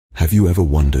Have you ever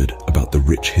wondered about the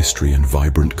rich history and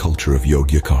vibrant culture of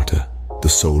Yogyakarta, the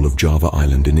soul of Java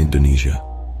Island in Indonesia?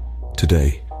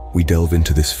 Today, we delve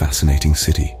into this fascinating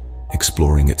city,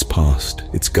 exploring its past,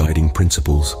 its guiding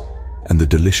principles, and the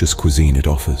delicious cuisine it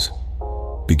offers.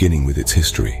 Beginning with its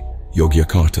history,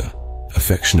 Yogyakarta,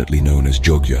 affectionately known as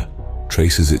Jogja,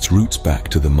 traces its roots back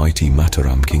to the mighty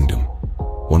Mataram kingdom,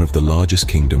 one of the largest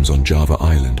kingdoms on Java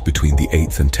Island between the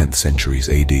 8th and 10th centuries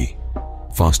AD.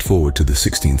 Fast forward to the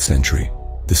 16th century,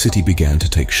 the city began to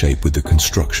take shape with the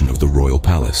construction of the royal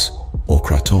palace, or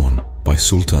Kraton, by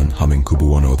Sultan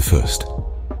Hamengkubuwono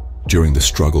I. During the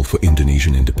struggle for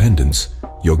Indonesian independence,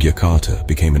 Yogyakarta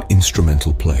became an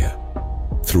instrumental player.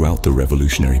 Throughout the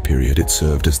revolutionary period, it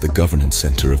served as the governance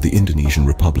center of the Indonesian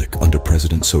Republic under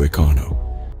President Soekarno.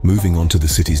 Moving on to the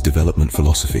city's development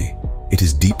philosophy, it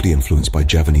is deeply influenced by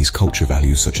Javanese culture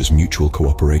values such as mutual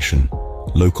cooperation,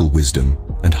 local wisdom,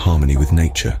 and harmony with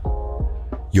nature.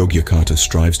 Yogyakarta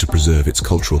strives to preserve its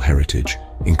cultural heritage,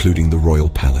 including the royal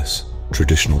palace,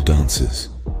 traditional dances,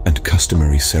 and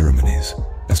customary ceremonies,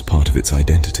 as part of its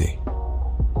identity.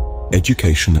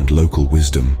 Education and local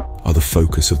wisdom are the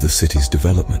focus of the city's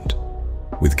development,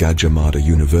 with Gadjah Mada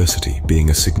University being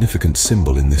a significant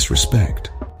symbol in this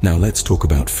respect. Now let's talk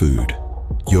about food.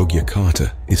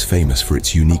 Yogyakarta is famous for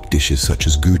its unique dishes such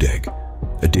as gudeg,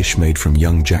 a dish made from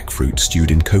young jackfruit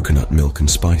stewed in coconut milk and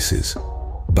spices.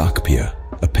 Bakpia,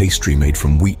 a pastry made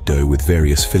from wheat dough with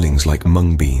various fillings like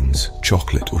mung beans,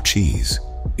 chocolate, or cheese,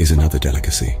 is another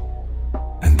delicacy.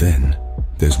 And then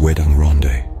there's wedang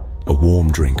ronde, a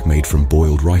warm drink made from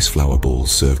boiled rice flour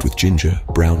balls served with ginger,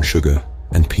 brown sugar,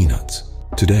 and peanuts.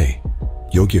 Today,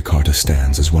 Yogyakarta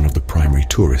stands as one of the primary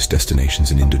tourist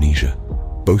destinations in Indonesia,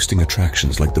 boasting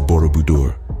attractions like the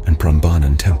Borobudur and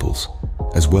Prambanan temples,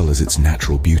 as well as its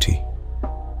natural beauty.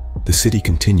 The city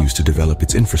continues to develop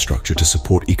its infrastructure to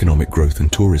support economic growth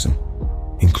and tourism,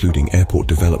 including airport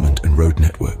development and road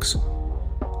networks.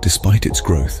 Despite its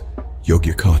growth,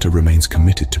 Yogyakarta remains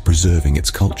committed to preserving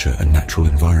its culture and natural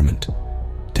environment,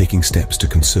 taking steps to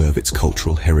conserve its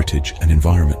cultural heritage and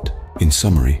environment. In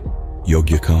summary,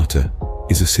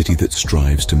 Yogyakarta is a city that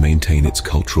strives to maintain its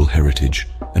cultural heritage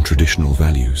and traditional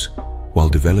values, while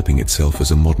developing itself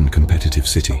as a modern competitive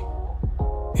city.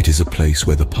 It is a place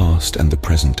where the past and the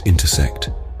present intersect,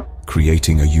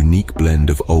 creating a unique blend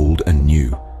of old and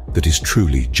new that is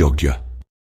truly Jogja.